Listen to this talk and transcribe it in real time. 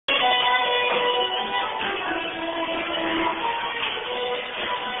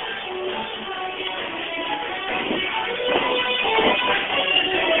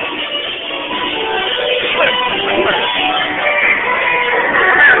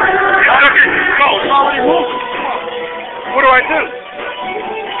I do?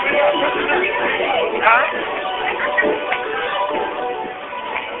 Huh?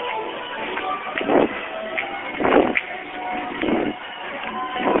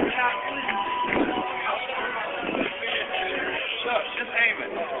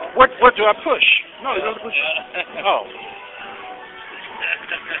 What do I push? No, he doesn't push. Oh.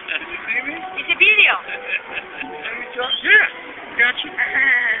 Did you see me? It's a video. Yeah, got you.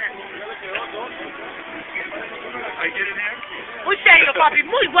 I get in here? Muy serio, papi,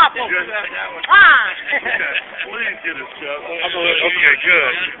 muy guapo. Please get us, Chuck. Okay,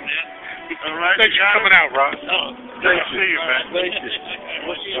 good. All right. Thanks for coming out, Rob. Great to see you, man. Thank you.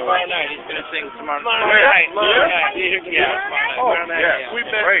 We'll see you tomorrow night. He's going to sing tomorrow night. Oh, yeah. We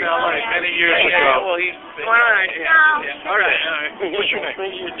met in LA many years ago. Well, he's... Tomorrow night. All right. What's your name?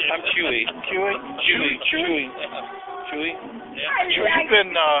 I'm Chewy. Chewy? Chewy. You've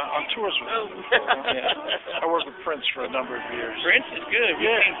been on tours with me. I worked with Prince for a number of years. Prince is good.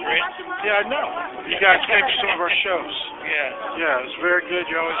 We've seen Prince. Yeah, I know. You guys came to some of our shows. Yeah. Yeah, it was very good.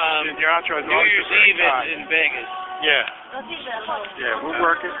 You always, in your entourage, New Year's Eve in Vegas. Yeah. Yeah, we'll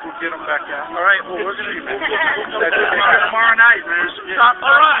work it. We'll get them back out. All right, well, we're going to tomorrow night, man. Stop.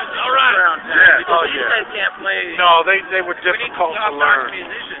 All right. Yeah. Oh, You yeah. guys can't play. No, they were difficult to learn.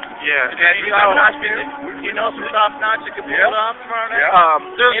 Musicians. Yeah. And you know some top notch that can pull it off tomorrow night? Yeah.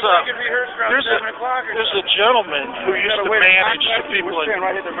 Maybe we can rehearse around 7 o'clock or there's a gentleman who used to manage the people in...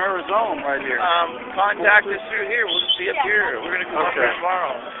 right at the mirror zone right here. Contact us through here. We'll see up here. We're going to come up here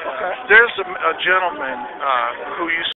tomorrow. Okay. There's a gentleman who used